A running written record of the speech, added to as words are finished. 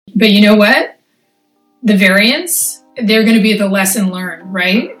But you know what? The variants, they're going to be the lesson learned,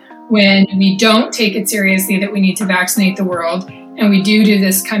 right? When we don't take it seriously that we need to vaccinate the world, and we do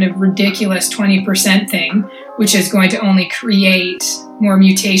this kind of ridiculous 20% thing, which is going to only create more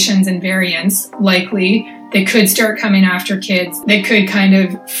mutations and variants, likely, that could start coming after kids, that could kind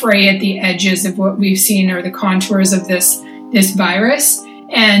of fray at the edges of what we've seen or the contours of this virus.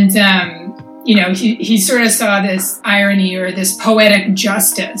 And, he sort of saw this irony or this poetic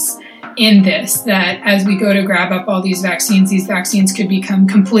justice in this, that as we go to grab up all these vaccines could become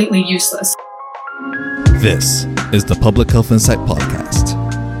completely useless. This is the Public Health Insight Podcast.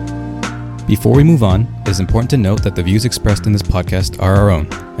 Before we move on, it is important to note that the views expressed in this podcast are our own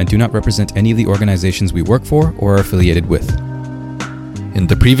and do not represent any of the organizations we work for or are affiliated with. In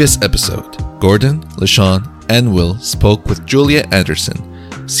the previous episode, Gordon, LaShawn, and Will spoke with Julia Anderson,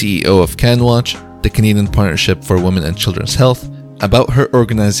 CEO of CanWatch, the Canadian Partnership for Women and Children's Health, about her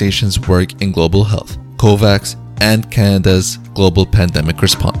organization's work in global health, COVAX, and Canada's global pandemic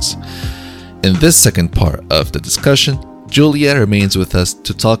response. In this second part of the discussion, Julia remains with us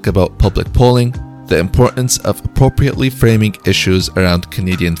to talk about public polling, the importance of appropriately framing issues around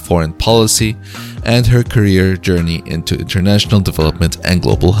Canadian foreign policy, and her career journey into international development and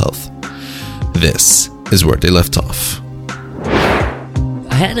global health. This is where they left off.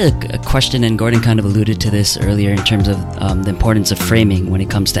 I had a question, and Gordon kind of alluded to this earlier in terms of the importance of framing when it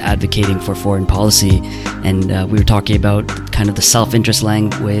comes to advocating for foreign policy. And we were talking about kind of the self-interest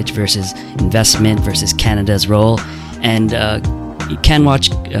language versus investment versus Canada's role. And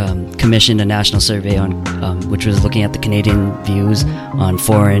CanWatch commissioned a national survey on which was looking at the Canadian views on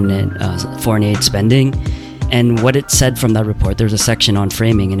foreign aid spending. And what it said from that report, there's a section on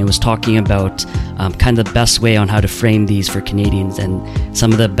framing, and it was talking about kind of the best way on how to frame these for Canadians. And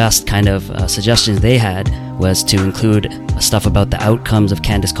some of the best kind of suggestions they had was to include stuff about the outcomes of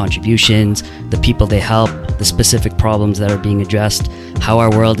Canada's contributions, the people they help, the specific problems that are being addressed, how our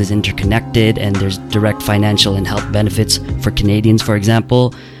world is interconnected, and there's direct financial and health benefits for Canadians, for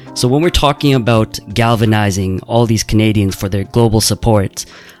example. So when we're talking about galvanizing all these Canadians for their global support,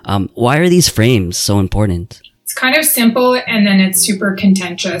 why are these frames so important? It's kind of simple, and then it's super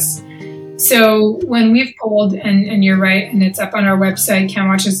contentious. So when we've polled, and you're right, and it's up on our website,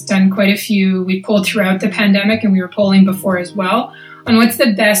 CanWatch has done quite a few. We polled throughout the pandemic, and we were polling before as well, on what's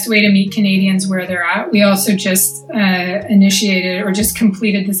the best way to meet Canadians where they're at. We also just initiated or just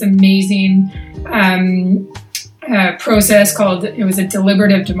completed this amazing process called, it was a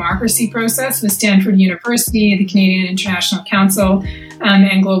deliberative democracy process with Stanford University, the Canadian International Council,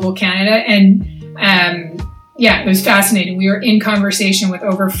 and Global Canada. And it was fascinating. We were in conversation with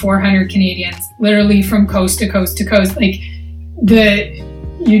over 400 Canadians, literally from coast to coast to coast. Like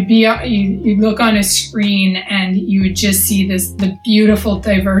you'd look on a screen and you would just see the beautiful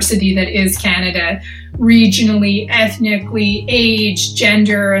diversity that is Canada, regionally, ethnically, age,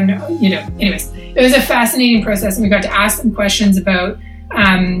 gender, and anyways, it was a fascinating process, and we got to ask them questions about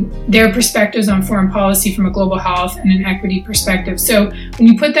their perspectives on foreign policy from a global health and an equity perspective. So when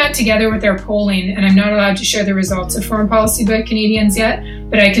you put that together with their polling, and I'm not allowed to share the results of foreign policy by Canadians yet,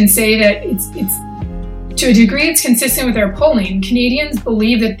 but I can say that it's to a degree, it's consistent with our polling. Canadians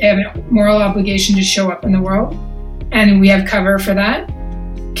believe that they have a moral obligation to show up in the world, and we have cover for that.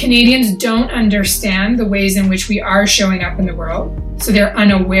 Canadians don't understand the ways in which we are showing up in the world, so they're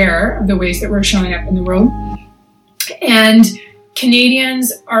unaware of the ways that we're showing up in the world. And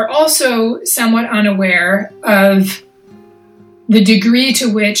Canadians are also somewhat unaware of the degree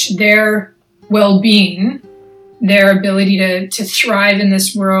to which their well-being, their ability to thrive in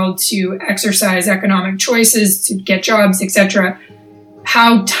this world, to exercise economic choices, to get jobs, etc.,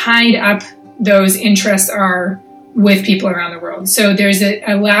 how tied up those interests are with people around the world. So there's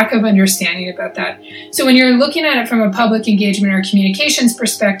a lack of understanding about that. So when you're looking at it from a public engagement or communications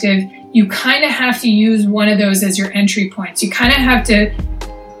perspective, you kind of have to use one of those as your entry points. You kind of have to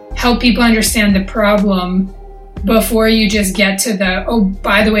help people understand the problem before you just get to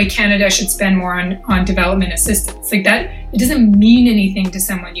by the way, Canada should spend more on development assistance. Like that, it doesn't mean anything to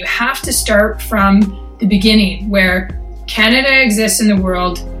someone. You have to start from the beginning, where Canada exists in the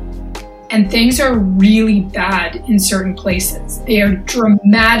world and things are really bad in certain places. They are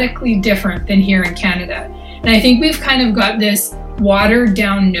dramatically different than here in Canada. And I think we've kind of got this watered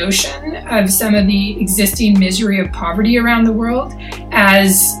down notion of some of the existing misery of poverty around the world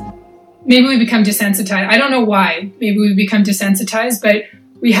as maybe we become desensitized. I don't know why. Maybe we become desensitized, but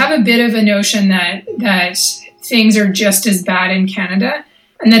we have a bit of a notion that things are just as bad in Canada,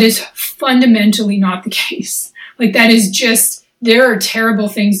 and that is fundamentally not the case. Like that is just, there are terrible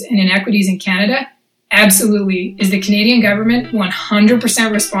things and inequities in Canada, Absolutely. Is the Canadian government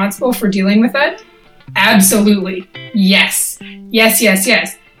 100% responsible for dealing with that? Absolutely. Yes. Yes, yes,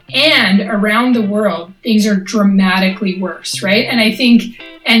 yes. And around the world, things are dramatically worse, right? And I think,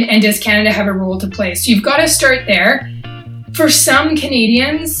 and does Canada have a role to play? So you've got to start there. For some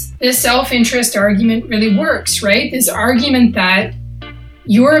Canadians, the self-interest argument really works, right? This argument that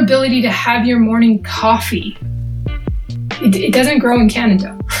your ability to have your morning coffee, it doesn't grow in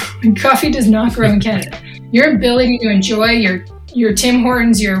Canada. Coffee does not grow in Canada. Your ability to enjoy your Tim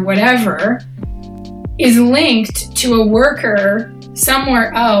Hortons, your whatever, is linked to a worker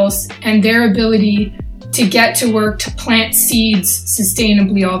somewhere else and their ability to get to work, to plant seeds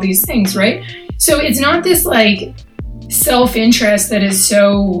sustainably, all these things, right? So it's not this like self-interest that is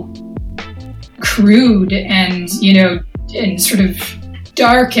so crude and, you know, and sort of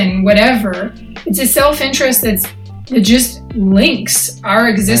dark and whatever. It's a self-interest that just links our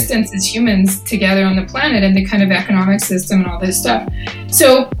existence as humans together on the planet and the kind of economic system and all this stuff.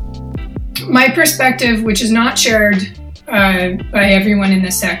 So my perspective, which is not shared by everyone in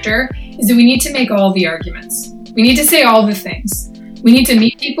this sector, is that we need to make all the arguments. We need to say all the things. We need to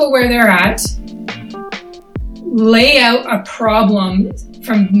meet people where they're at, lay out a problem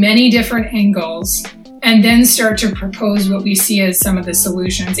from many different angles, and then start to propose what we see as some of the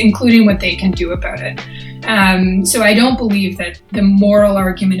solutions, including what they can do about it. So I don't believe that the moral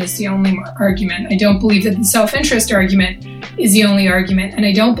argument is the only argument. I don't believe that the self-interest argument is the only argument. And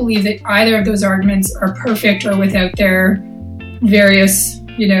I don't believe that either of those arguments are perfect or without their various,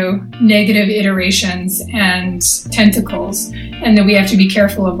 you know, negative iterations and tentacles, and that we have to be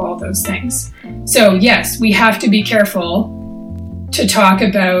careful of all those things. So yes, we have to be careful to talk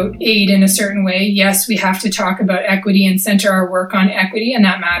about aid in a certain way. Yes, we have to talk about equity and center our work on equity, and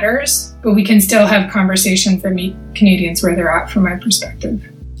that matters. But we can still have conversations that meet Canadians where they're at, from my perspective.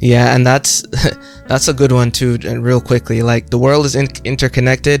 Yeah, and that's a good one too. And real quickly, like the world is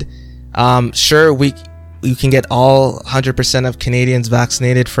interconnected. Sure, we can get all 100% of Canadians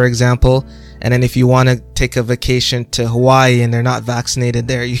vaccinated, for example. And then if you want to take a vacation to Hawaii and they're not vaccinated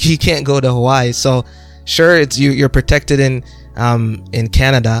there, you can't go to Hawaii. So sure, it's you're protected in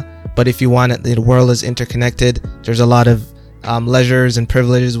Canada, but if you want it, the world is interconnected. There's a lot of leisures and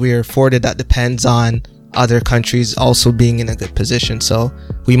privileges we are afforded that depends on other countries also being in a good position. So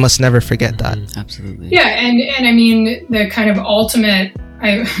we must never forget that. Absolutely. Yeah, and I mean, the kind of ultimate,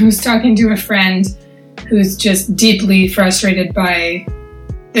 I was talking to a friend who's just deeply frustrated by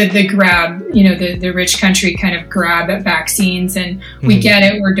the grab, you know, the rich country kind of grab at vaccines. And we get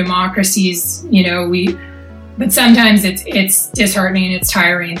it, we're democracies, you know, but sometimes it's disheartening and it's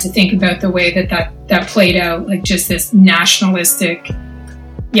tiring to think about the way that played out, like just this nationalistic,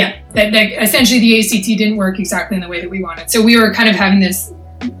 that essentially the ACT didn't work exactly in the way that we wanted. So we were kind of having this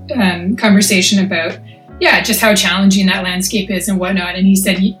conversation about, just how challenging that landscape is and whatnot. And he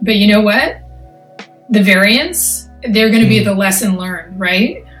said, but you know what? The variants, they're going to be the lesson learned,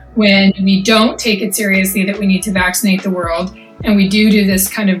 right? When we don't take it seriously that we need to vaccinate the world, and we do this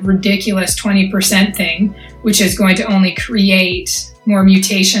kind of ridiculous 20% thing, which is going to only create more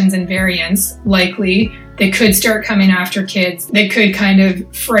mutations and variants, likely, that could start coming after kids, that could kind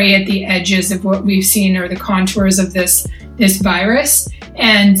of fray at the edges of what we've seen or the contours of this virus.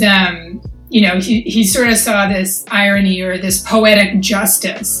 And, you know, he sort of saw this irony or this poetic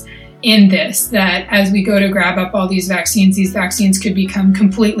justice in this, that as we go to grab up all these vaccines could become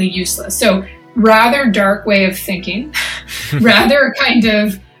completely useless. So rather dark way of thinking, rather kind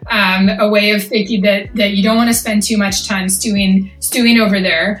of a way of thinking that you don't want to spend too much time stewing over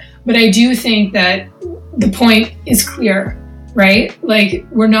there. But I do think that the point is clear, right? Like,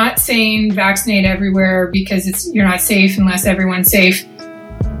 we're not saying vaccinate everywhere because you're not safe unless everyone's safe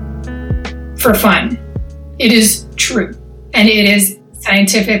for fun. It is true. And it is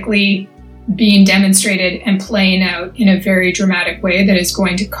scientifically being demonstrated and playing out in a very dramatic way that is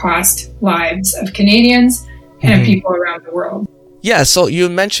going to cost lives of Canadians and of people around the world. Yeah, so you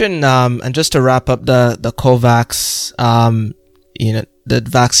mentioned, and just to wrap up the COVAX, you know, the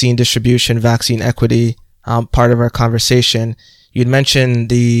vaccine distribution, vaccine equity part of our conversation, you'd mentioned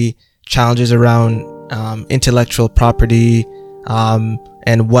the challenges around intellectual property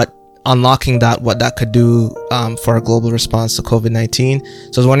and what unlocking what that could do for a global response to COVID-19.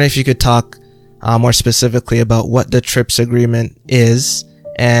 So I was wondering if you could talk more specifically about what the TRIPS agreement is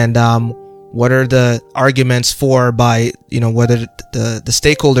and what are the arguments for by, you know, whether the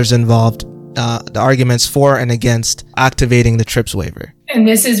stakeholders involved, the arguments for and against activating the TRIPS waiver. And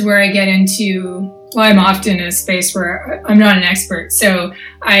this is where I get into, well, I'm often in a space where I'm not an expert. So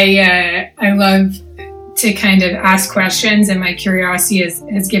I love to kind of ask questions, and my curiosity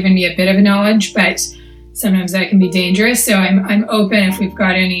has given me a bit of a knowledge, but sometimes that can be dangerous. So I'm open if we've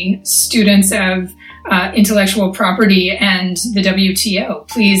got any students of intellectual property and the WTO.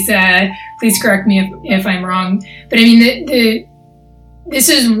 Please correct me if I'm wrong. But I mean,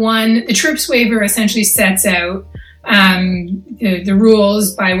 the TRIPS waiver essentially sets out the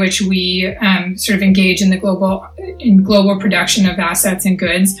rules by which we sort of engage in global production of assets and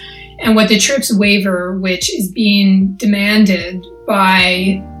goods. And what the TRIPS waiver, which is being demanded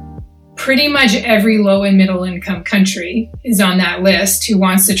by pretty much every low and middle income country is on that list who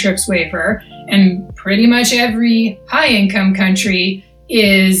wants the TRIPS waiver, and pretty much every high income country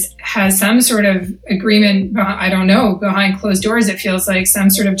has some sort of agreement, I don't know, behind closed doors, it feels like some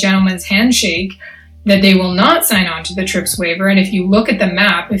sort of gentleman's handshake that they will not sign on to the TRIPS waiver. And if you look at the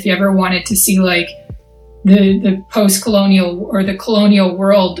map, if you ever wanted to see like the post-colonial or the colonial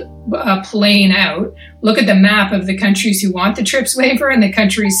world playing out, look at the map of the countries who want the TRIPS waiver and the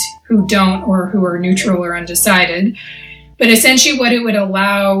countries who don't, or who are neutral or undecided. But essentially what it would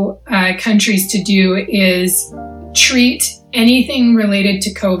allow countries to do is treat anything related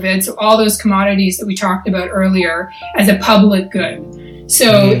to COVID, so all those commodities that we talked about earlier, as a public good.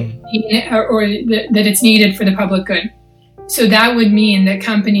 So, that it's needed for the public good. So that would mean that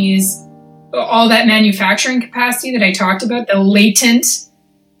companies, all that manufacturing capacity that I talked about, the latent,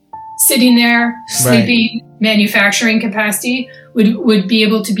 sitting there, sleeping, manufacturing capacity would be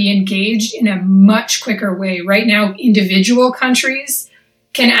able to be engaged in a much quicker way. Right now, individual countries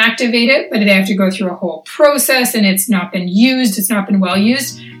can activate it, but they have to go through a whole process, and it's not been used, it's not been well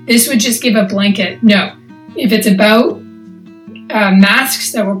used. This would just give a blanket, no. If it's about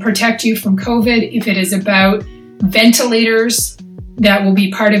masks that will protect you from COVID, if it is about ventilators that will be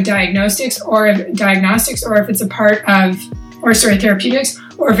part of diagnostics, or if it's a part of, therapeutics,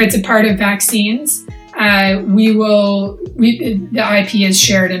 or if it's a part of vaccines, the IP is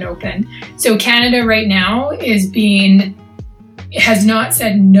shared and open. So Canada right now has not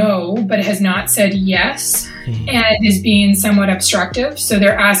said no, but has not said yes, and is being somewhat obstructive. So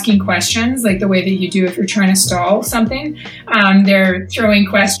they're asking questions like the way that you do if you're trying to stall something. They're throwing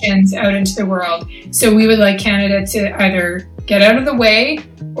questions out into the world. So we would like Canada to either get out of the way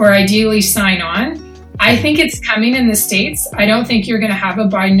or ideally sign on. I think it's coming in the States. I don't think you're going to have a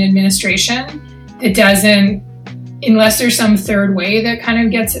Biden administration that doesn't, unless there's some third way that kind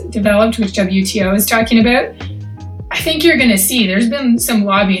of gets developed, which WTO is talking about. I think you're going to see, there's been some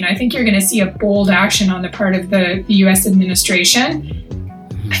lobbying. I think you're going to see a bold action on the part of the US administration.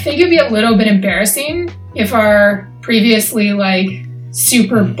 I think it'd be a little bit embarrassing if our previously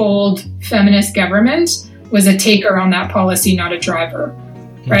super bold feminist government was a taker on that policy, not a driver,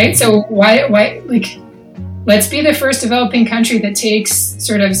 right? So why let's be the first developing country that takes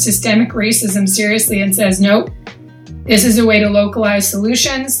sort of systemic racism seriously and says, nope, this is a way to localize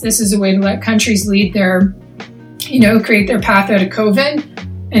solutions. This is a way to let countries lead their, create their path out of COVID.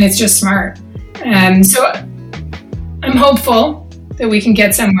 And it's just smart. So I'm hopeful that we can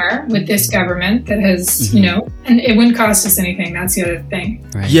get somewhere with this government that has, and it wouldn't cost us anything. That's the other thing.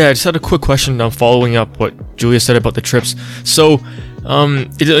 Right. Yeah, I just had a quick question following up what Julia said about the TRIPS. So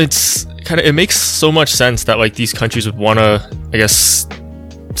it makes so much sense that these countries would want to, I guess,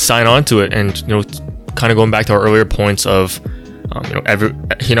 sign on to it, and kind of going back to our earlier points of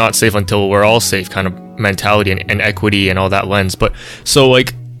you're not safe until we're all safe kind of mentality and equity and all that lens. But so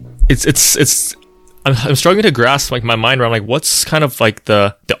it's I'm struggling to grasp my mind around what's kind of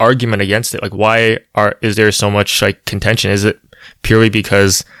the argument against it. Why is there so much contention? Is it purely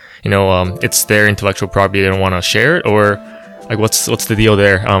because it's their intellectual property, they don't want to share it, or what's the deal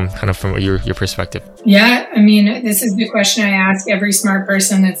there? Kind of from your perspective. Yeah, I mean, this is the question I ask every smart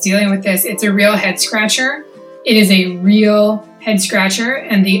person that's dealing with this. It's a real head scratcher. It is a real head scratcher,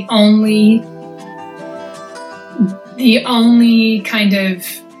 and the only kind of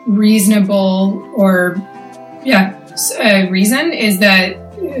reasonable reason is that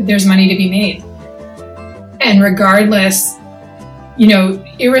there's money to be made. And regardless,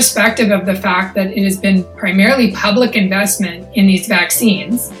 irrespective of the fact that it has been primarily public investment in these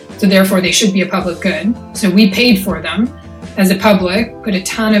vaccines, so therefore they should be a public good. So we paid for them as a public, put a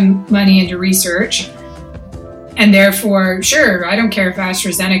ton of money into research, and therefore, sure, I don't care if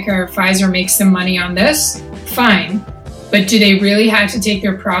AstraZeneca or Pfizer makes some money on this, fine. But do they really have to take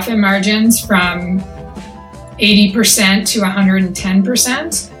their profit margins from 80% to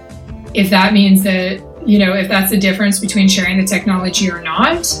 110%? If that means that, if that's the difference between sharing the technology or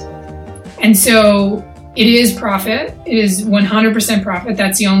not. And so it is profit. It is 100% profit.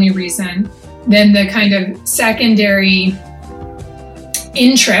 That's the only reason. Then the kind of secondary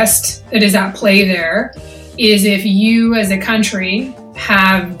interest that is at play there is if you as a country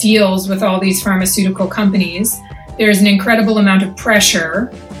have deals with all these pharmaceutical companies, there's an incredible amount of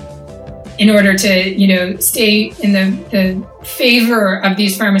pressure in order to, stay in the favor of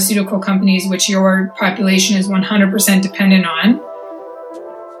these pharmaceutical companies, which your population is 100% dependent on.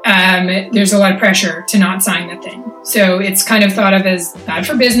 There's a lot of pressure to not sign the thing. So it's kind of thought of as bad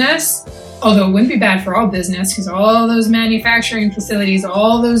for business, although it wouldn't be bad for all business, because all those manufacturing facilities,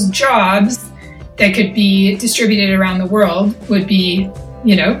 all those jobs that could be distributed around the world would be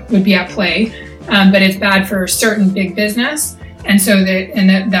at play. But it's bad for certain big business. And so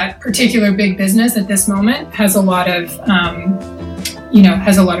that particular big business at this moment has a lot of,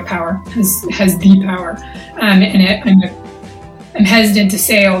 has a lot of power, has the power. I'm hesitant to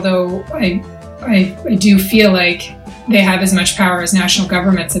say, although I do feel like they have as much power as national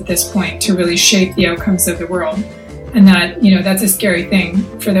governments at this point to really shape the outcomes of the world. And that, that's a scary thing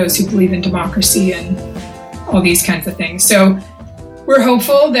for those who believe in democracy and all these kinds of things. So we're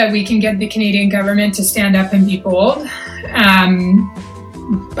hopeful that we can get the Canadian government to stand up and be bold.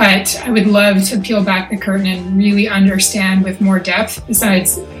 But I would love to peel back the curtain and really understand with more depth, aside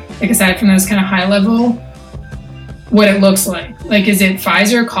from those kind of high level, what it looks like. Like, is it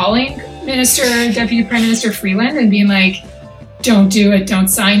Pfizer calling Deputy Prime Minister Freeland and being like, don't do it, don't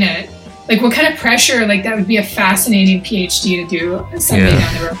sign it? Like, what kind of pressure? Like, that would be a fascinating PhD to do someday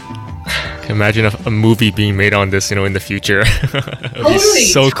down the road. Imagine a movie being made on this, in the future.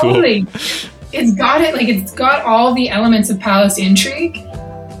 Totally. Cool. It's got all the elements of palace intrigue,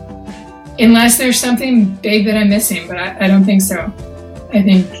 unless there's something big that I'm missing, but I don't think so. I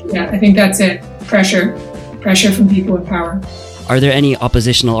think that's it. Pressure from people in power. Are there any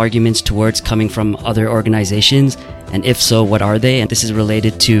oppositional arguments towards coming from other organizations? And if so, what are they? And this is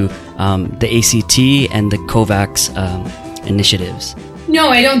related to the ACT and the COVAX initiatives. No,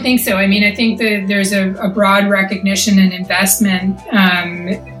 I don't think so. I mean, I think that there's a broad recognition and investment,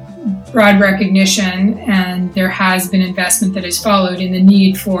 and there has been investment that has followed in the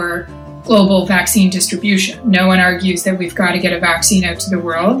need for global vaccine distribution. No one argues that we've got to get a vaccine out to the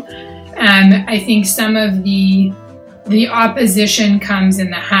world. I think some of the opposition comes in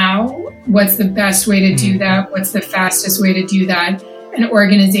the how. What's the best way to do that? What's the fastest way to do that? And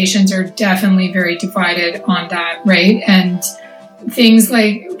organizations are definitely very divided on that, right? And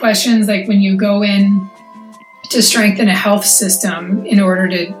questions like when you go in to strengthen a health system in order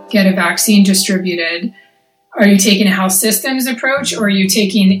to get a vaccine distributed, are you taking a health systems approach, or are you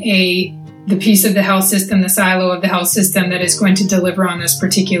taking the piece of the health system, the silo of the health system that is going to deliver on this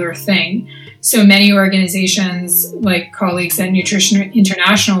particular thing? So many organizations, like colleagues at Nutrition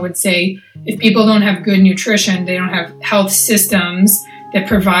International, would say, if people don't have good nutrition, they don't have health systems that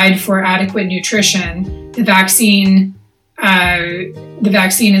provide for adequate nutrition, the vaccine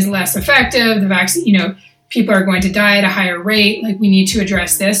is less effective. The vaccine, people are going to die at a higher rate. Like, we need to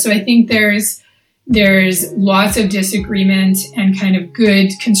address this. So I think there's lots of disagreement and kind of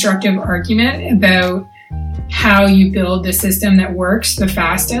good constructive argument about how you build the system that works the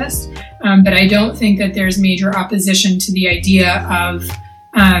fastest. But I don't think that there's major opposition to the idea of,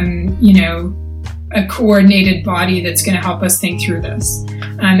 a coordinated body that's going to help us think through this.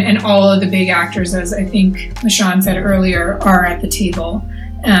 And all of the big actors, as I think LaShawn said earlier, are at the table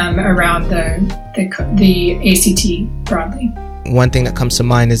around the ACT broadly. One thing that comes to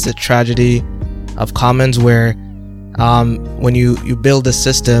mind is the tragedy of commons, where when you build a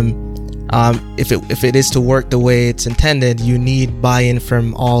system, if it is to work the way it's intended, you need buy-in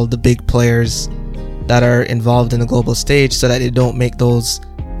from all the big players that are involved in the global stage, so that they don't make those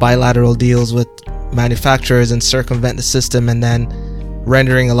bilateral deals with manufacturers and circumvent the system, and then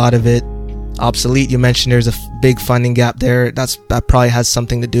rendering a lot of it obsolete. You mentioned there's a big funding gap there. That probably has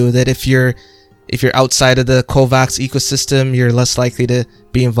something to do with it. If you're outside of the COVAX ecosystem, you're less likely to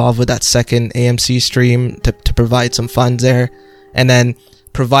be involved with that second AMC stream to provide some funds there. And then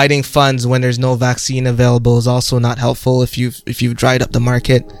providing funds when there's no vaccine available is also not helpful if you've dried up the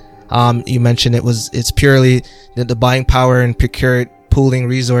market. You mentioned it's purely the buying power and pooling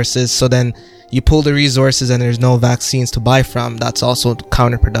resources. So then you pool the resources and there's no vaccines to buy from. That's also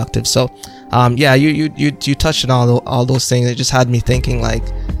counterproductive. So you touched on all those things. It just had me thinking, like,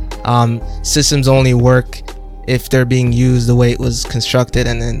 systems only work if they're being used the way it was constructed,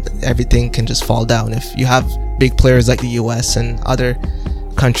 and then everything can just fall down if you have big players like the US and other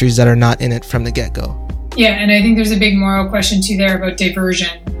countries that are not in it from the get-go. Yeah, and I think there's a big moral question too there about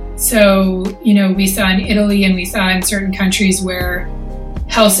diversion. So, we saw in Italy and we saw in certain countries where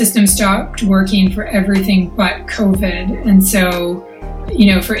health systems stopped working for everything but COVID. And so,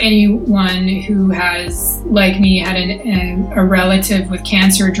 for anyone who has, like me, had a relative with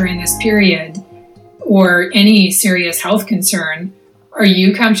cancer during this period, or any serious health concern, are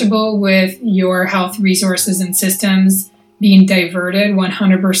you comfortable with your health resources and systems being diverted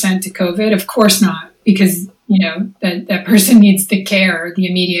 100% to COVID? Of course not, because, that person needs the care, the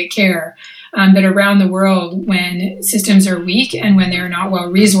immediate care. But around the world, when systems are weak and when they're not well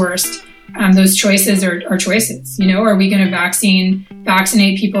resourced, those choices are choices. Are we going to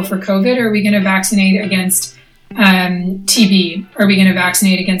vaccinate people for COVID? Or are we going to vaccinate against TB? Are we going to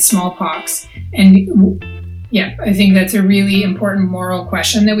vaccinate against smallpox? And yeah, I think that's a really important moral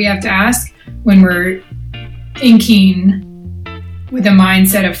question that we have to ask when we're thinking with a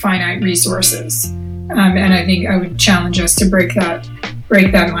mindset of finite resources. And I think I would challenge us to break that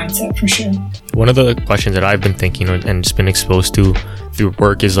mindset for sure. One of the questions that I've been thinking and just been exposed to through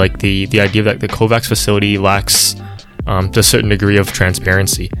work is like the idea that the COVAX facility lacks to a certain degree of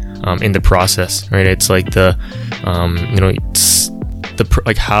transparency in the process, right? It's like how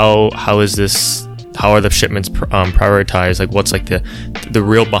are the shipments prioritized? Like what's like the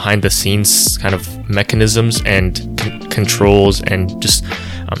real behind the scenes kind of mechanisms and controls and just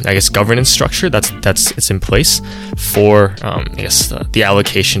governance structure it's in place for the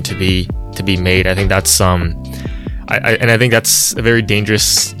allocation to be made. I think that's I think that's a very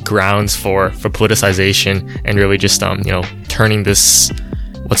dangerous grounds for politicization and really just turning this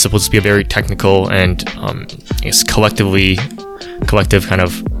what's supposed to be a very technical and collective kind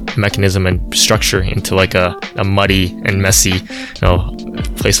of mechanism and structure into like a muddy and messy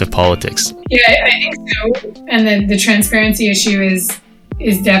place of politics. Yeah, I think so. And then the transparency issue is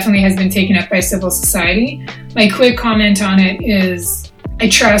definitely has been taken up by civil society. My quick comment on it is I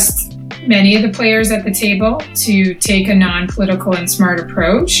trust many of the players at the table to take a non-political and smart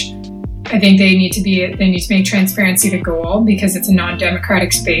approach. I think they need to make transparency the goal because it's a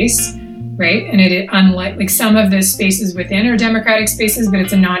non-democratic space, right? And it unlike like some of the spaces within are democratic spaces, but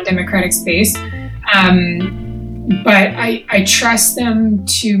it's a non-democratic space. But I trust them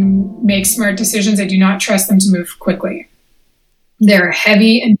to make smart decisions. I do not trust them to move quickly. They're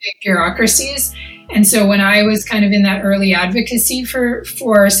heavy and big bureaucracies. And so when I was kind of in that early advocacy for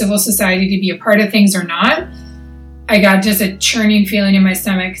civil society to be a part of things or not, I got just a churning feeling in my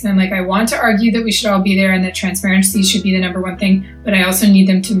stomach because I'm like, I want to argue that we should all be there and that transparency should be the number one thing, but I also need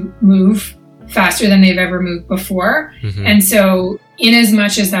them to move faster than they've ever moved before. Mm-hmm. And so in as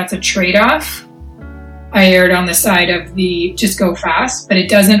much as that's a trade-off, I erred on the side of the just go fast, but it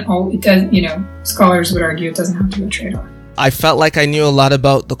does, scholars would argue it doesn't have to be a trade-off. I felt like I knew a lot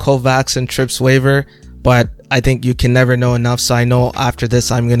about the COVAX and TRIPS waiver, but I think you can never know enough. So I know after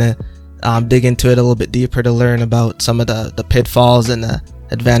this, I'm going to dig into it a little bit deeper to learn about some of the pitfalls and the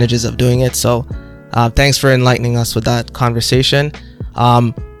advantages of doing it. So thanks for enlightening us with that conversation.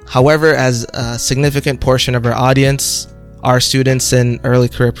 However, as a significant portion of our audience are students and early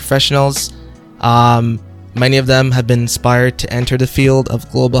career professionals, many of them have been inspired to enter the field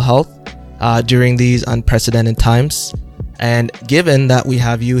of global health during these unprecedented times. And given that we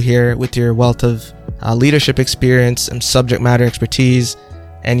have you here with your wealth of leadership experience and subject matter expertise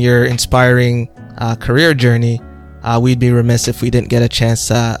and your inspiring career journey, we'd be remiss if we didn't get a chance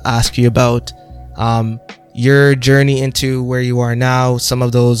to ask you about your journey into where you are now, some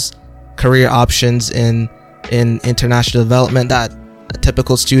of those career options in international development that a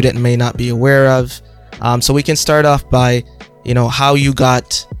typical student may not be aware of. So we can start off by, how you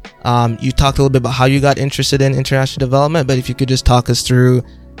got, you talked a little bit about how you got interested in international development, but if you could just talk us through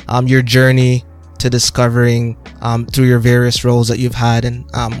your journey to discovering through your various roles that you've had and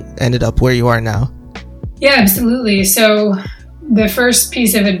ended up where you are now. Yeah, absolutely. So the first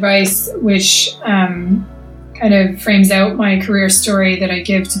piece of advice, which kind of frames out my career story that I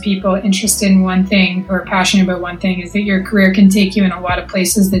give to people interested in one thing who are passionate about one thing, is that your career can take you in a lot of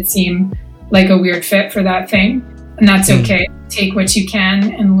places that seem like a weird fit for that thing. And that's okay. Take what you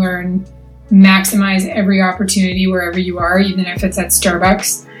can and learn, maximize every opportunity wherever you are, even if it's at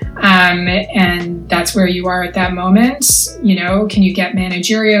Starbucks. And that's where you are at that moment. Can you get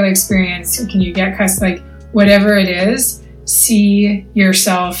managerial experience? Can you get whatever it is, see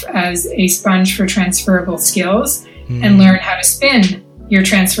yourself as a sponge for transferable skills and learn how to spin your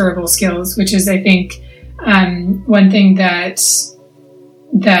transferable skills, which is, I think, one thing that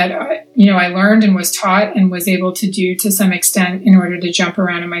I learned and was taught and was able to do to some extent in order to jump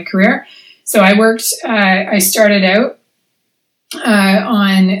around in my career. So I started out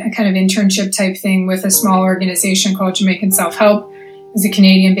on a kind of internship type thing with a small organization called Jamaican Self-Help. It was a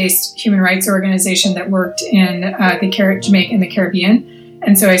Canadian-based human rights organization that worked in Jamaica and the Caribbean.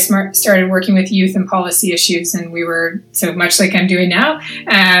 And so I started working with youth and policy issues, and we were, so much like I'm doing now,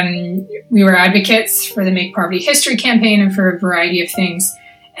 we were advocates for the Make Poverty History campaign and for a variety of things.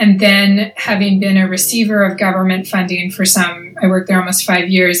 And then having been a receiver of government funding I worked there almost 5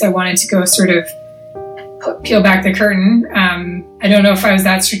 years, I wanted to go sort of peel back the curtain. I don't know if I was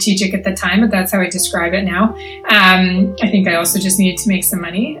that strategic at the time, but that's how I describe it now. I think I also just needed to make some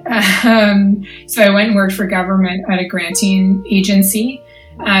money. So I went and worked for government at a granting agency.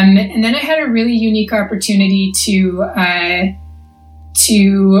 And then I had a really unique opportunity to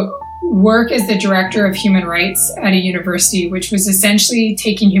work as the director of human rights at a university, which was essentially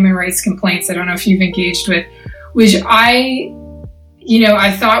taking human rights complaints. I don't know if you've engaged with, which I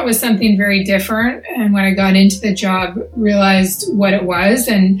thought was something very different. And when I got into the job, realized what it was.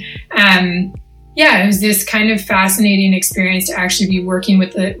 And it was this kind of fascinating experience to actually be working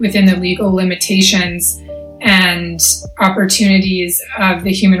within the legal limitations and opportunities of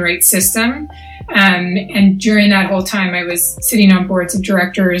the human rights system. And during that whole time, I was sitting on boards of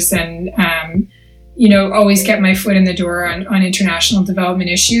directors and, always kept my foot in the door on international development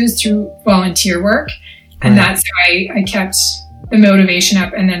issues through volunteer work. And that's how I kept the motivation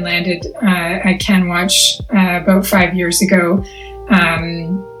up, and then landed at CanWatch about 5 years ago.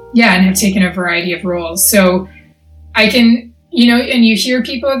 And have taken a variety of roles. So I can, and you hear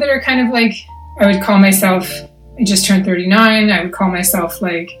people that are kind of like, I would call myself, I just turned 39. I would call myself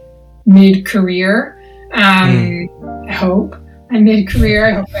like mid-career. I hope I'm mid-career.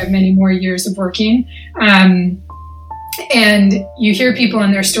 I hope I have many more years of working. And you hear people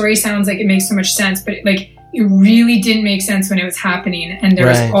and their story sounds like it makes so much sense, but it really didn't make sense when it was happening. And there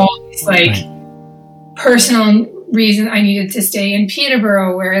was all these personal reasons. I needed to stay in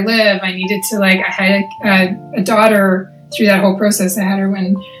Peterborough where I live. I needed to I had a daughter through that whole process. I had her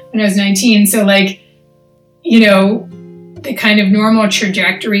when I was 19. So the kind of normal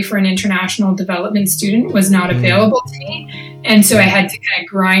trajectory for an international development student was not available to me. And so I had to kind of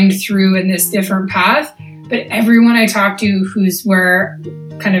grind through in this different path. But everyone I talked to who's where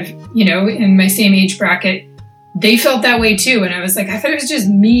kind of, in my same age bracket, they felt that way too. And I was like, I thought it was just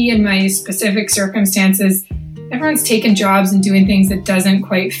me and my specific circumstances. Everyone's taking jobs and doing things that doesn't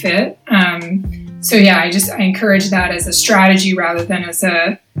quite fit. I encourage that as a strategy rather than as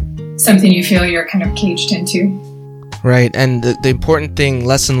something you feel you're kind of caged into. Right. And the important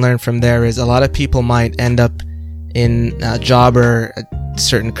lesson learned from there is a lot of people might end up in a job or a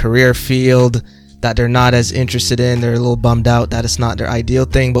certain career field that they're not as interested in. They're a little bummed out that it's not their ideal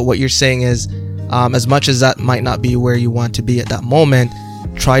thing. But what you're saying is, as much as that might not be where you want to be at that moment,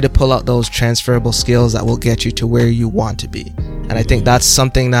 try to pull out those transferable skills that will get you to where you want to be. And I think that's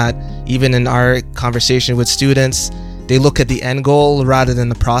something that even in our conversation with students, they look at the end goal rather than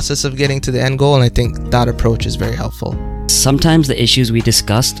the process of getting to the end goal. And I think that approach is very helpful. Sometimes the issues we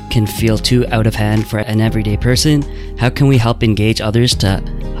discussed can feel too out of hand for an everyday person. How can we help engage others to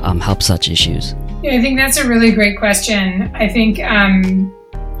help such issues? Yeah, I think that's a really great question. I think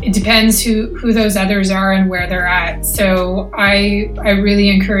it depends who those others are and where they're at. So I really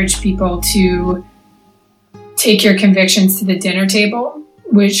encourage people to take your convictions to the dinner table,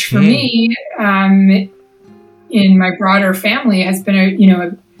 which for me, in my broader family, has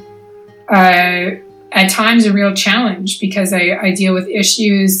been at times a real challenge, because I deal with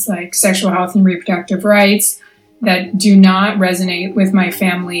issues like sexual health and reproductive rights that do not resonate with my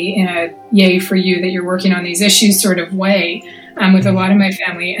family in a yay for you that you're working on these issues sort of way with a lot of my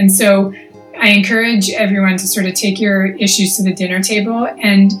family. And so I encourage everyone to sort of take your issues to the dinner table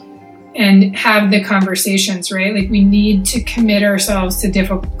and have the conversations, right? Like, we need to commit ourselves to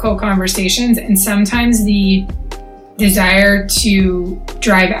difficult conversations. And sometimes the desire to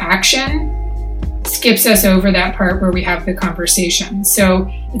drive action skips us over that part where we have the conversation. So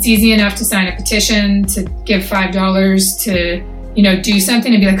it's easy enough to sign a petition, to give $5 to, do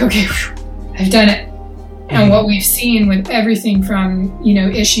something and be like, okay, I've done it. And what we've seen with everything from,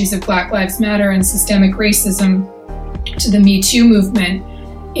 issues of Black Lives Matter and systemic racism to the Me Too movement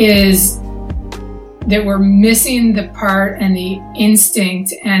is that we're missing the part and the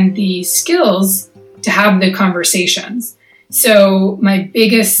instinct and the skills to have the conversations. So my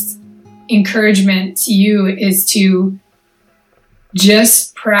biggest encouragement to you is to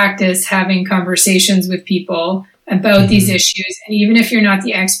just practice having conversations with people about these issues. And even if you're not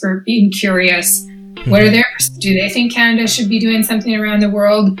the expert, being curious, what are theirs? Do they think Canada should be doing something around the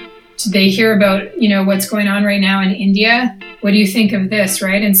world? Do they hear about, what's going on right now in India? What do you think of this,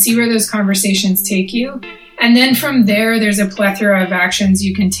 right? And see where those conversations take you. And then from there, there's a plethora of actions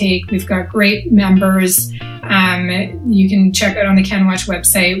you can take. We've got great members. You can check out on the CanWatch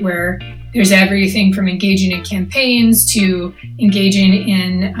website, where there's everything from engaging in campaigns to engaging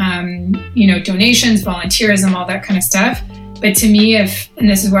in, donations, volunteerism, all that kind of stuff. But to me, and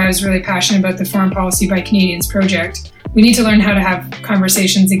this is why I was really passionate about the Foreign Policy by Canadians project, we need to learn how to have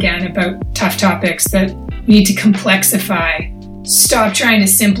conversations again about tough topics, that we need to complexify. Stop trying to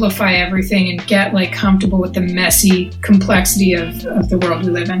simplify everything and get like comfortable with the messy complexity of the world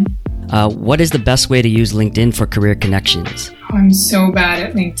we live in. What is the best way to use LinkedIn for career connections? Oh, I'm so bad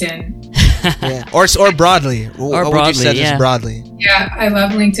at LinkedIn. Yeah. Or broadly. What would you say is broadly? Yeah, I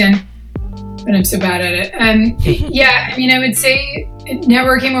love LinkedIn, but I'm so bad at it. Yeah, I mean, I would say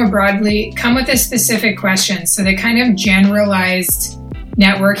networking more broadly, come with a specific question. So the kind of generalized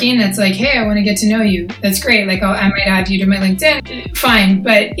networking that's like, hey, I want to get to know you. That's great. Like, I might add you to my LinkedIn. Fine.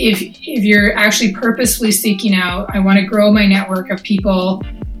 But if you're actually purposefully seeking out, I want to grow my network of people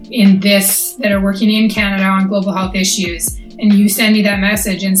that are working in Canada on global health issues, and you send me that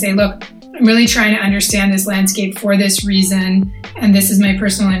message and say, look, I'm really trying to understand this landscape for this reason, and this is my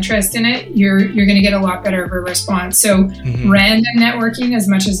personal interest in it, you're going to get a lot better of a response. So random networking, as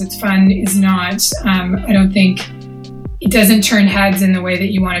much as it's fun, is not, I don't think, it doesn't turn heads in the way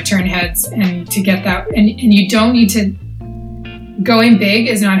that you want to turn heads. And to get that, and you don't need to, going big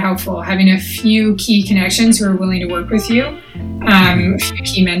is not helpful. Having a few key connections who are willing to work with you, a few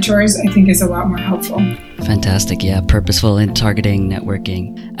key mentors, I think is a lot more helpful. Fantastic. Yeah. Purposeful in targeting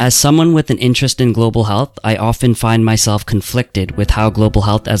networking. As someone with an interest in global health, I often find myself conflicted with how global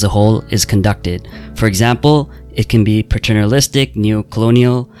health as a whole is conducted. For example, it can be paternalistic,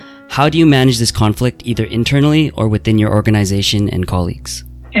 neo-colonial. How do you manage this conflict either internally or within your organization and colleagues?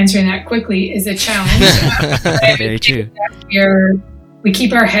 Answering that quickly is a challenge. Very true. We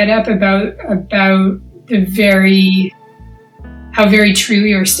keep our head up about how very true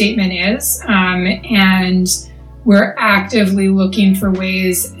your statement is, and we're actively looking for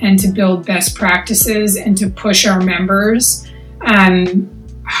ways and to build best practices and to push our members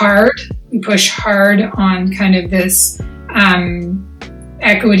hard. We push hard on kind of this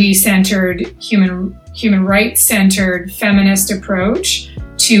equity-centered, human rights-centered, feminist approach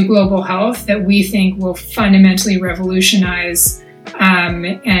to global health that we think will fundamentally revolutionize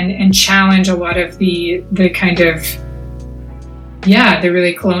and challenge a lot of the kind of the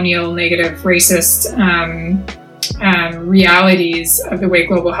really colonial, negative, racist realities of the way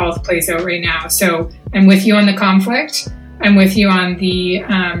global health plays out right now. So I'm with you on the conflict. I'm with you on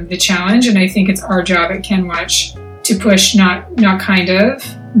the challenge, and I think it's our job at CanWatch to push not kind of,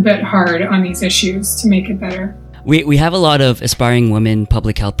 but hard on these issues to make it better. We have a lot of aspiring women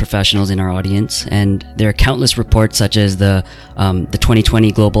public health professionals in our audience, and there are countless reports such as the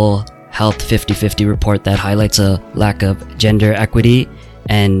 2020 Global Health 50-50 report that highlights a lack of gender equity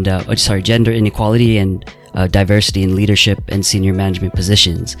and gender inequality and diversity in leadership and senior management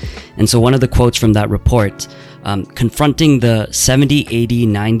positions. And so one of the quotes from that report, confronting the 70, 80,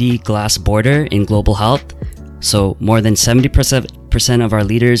 90 glass border in global health. So more than 70% of our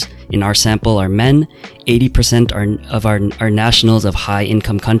leaders in our sample are men, 80% of our nationals of high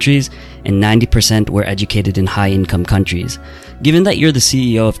income countries, and 90% were educated in high income countries. Given that you're the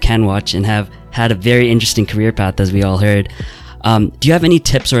CEO of CanWatch and have had a very interesting career path, as we all heard, do you have any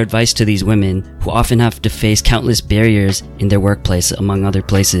tips or advice to these women who often have to face countless barriers in their workplace, among other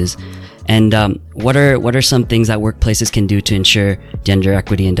places? And what are some things that workplaces can do to ensure gender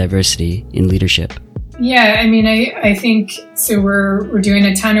equity and diversity in leadership? Yeah, I mean, I think so. We're doing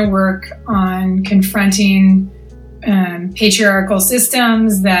a ton of work on confronting patriarchal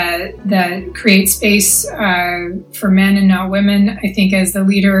systems that create space for men and not women. I think as the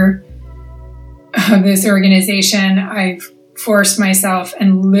leader of this organization, I've forced myself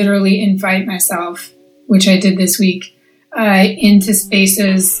and literally invite myself, which I did this week, into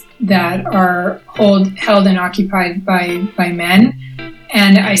spaces that are held and occupied by men,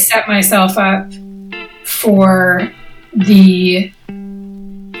 and I set myself up for the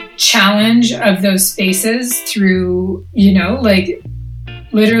challenge of those spaces through, like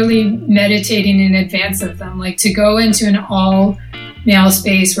literally meditating in advance of them, like to go into an all male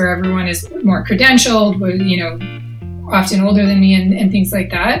space where everyone is more credentialed, often older than me and things like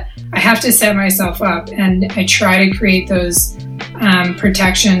that. I have to set myself up, and I try to create those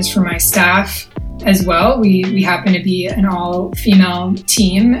protections for my staff as well. We happen to be an all female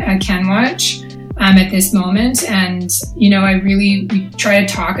team at CanWatch at this moment. And, we try to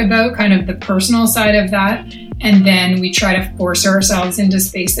talk about kind of the personal side of that. And then we try to force ourselves into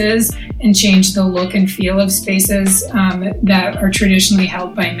spaces and change the look and feel of spaces that are traditionally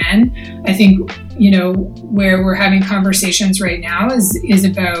held by men. I think, where we're having conversations right now is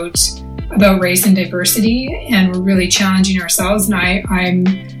about race and diversity, and we're really challenging ourselves. And I'm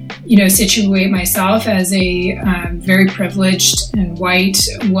situate myself as a very privileged and white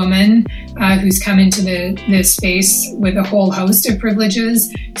woman who's come into this space with a whole host of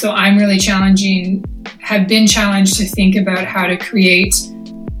privileges. So I'm really challenging have been challenged to think about how to create,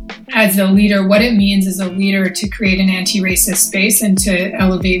 as a leader, what it means as a leader to create an anti-racist space and to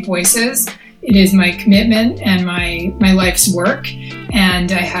elevate voices. It is my commitment and my life's work.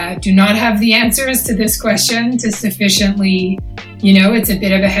 And I do not have the answers to this question to sufficiently, it's a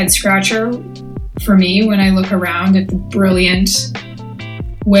bit of a head scratcher for me when I look around at the brilliant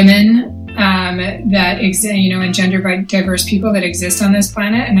women that exist, and gender diverse people that exist on this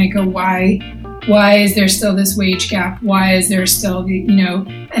planet. And I go, why is there still this wage gap? Why is there still,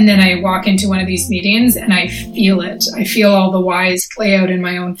 and then I walk into one of these meetings and I feel it. I feel all the whys play out in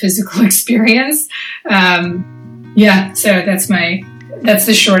my own physical experience. So that's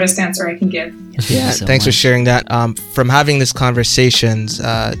the shortest answer I can give. Yeah, so thanks much for sharing that. From having this conversation,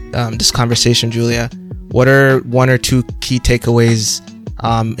 Julia, what are one or two key takeaways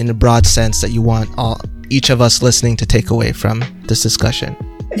in a broad sense that you want each of us listening to take away from this discussion?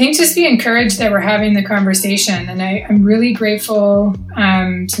 I think just be encouraged that we're having the conversation. And I'm really grateful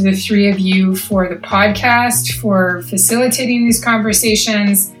to the three of you for the podcast, for facilitating these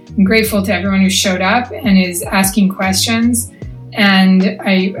conversations. I'm grateful to everyone who showed up and is asking questions. And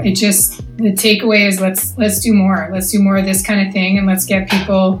I just, the takeaway is let's do more. Let's do more of this kind of thing, and let's get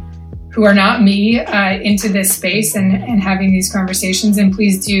people who are not me into this space and having these conversations. And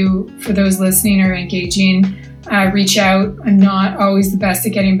please do, for those listening or engaging, reach out. I'm not always the best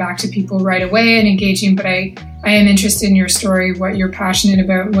at getting back to people right away and engaging, but I am interested in your story, what you're passionate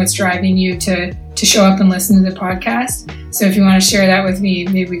about, what's driving you to show up and listen to the podcast. So if you want to share that with me,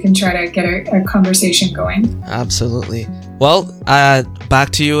 maybe we can try to get a conversation going. Absolutely. Well, back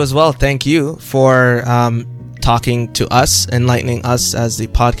to you as well. Thank you for talking to us, enlightening us as the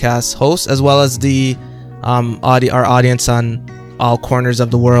podcast host, as well as the our audience on all corners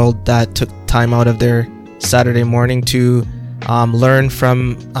of the world that took time out of their Saturday morning to learn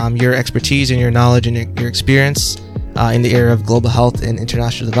from your expertise and your knowledge and your experience in the area of global health and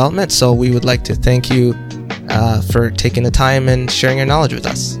international development. So we would like to thank you for taking the time and sharing your knowledge with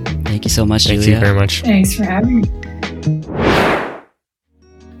us. Thank you so much, Julia. Thank you very much. Thanks for having me.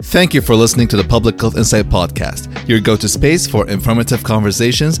 Thank you for listening to the Public Health Insight Podcast, your go-to space for informative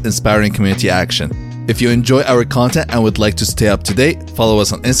conversations, inspiring community action. If you enjoy our content and would like to stay up to date, follow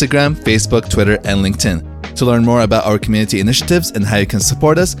us on Instagram, Facebook, Twitter, and LinkedIn. To learn more about our community initiatives and how you can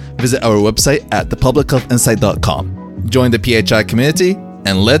support us, visit our website at thepublichealthinsight.com. Join the PHI community,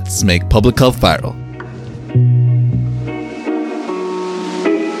 and let's make public health viral.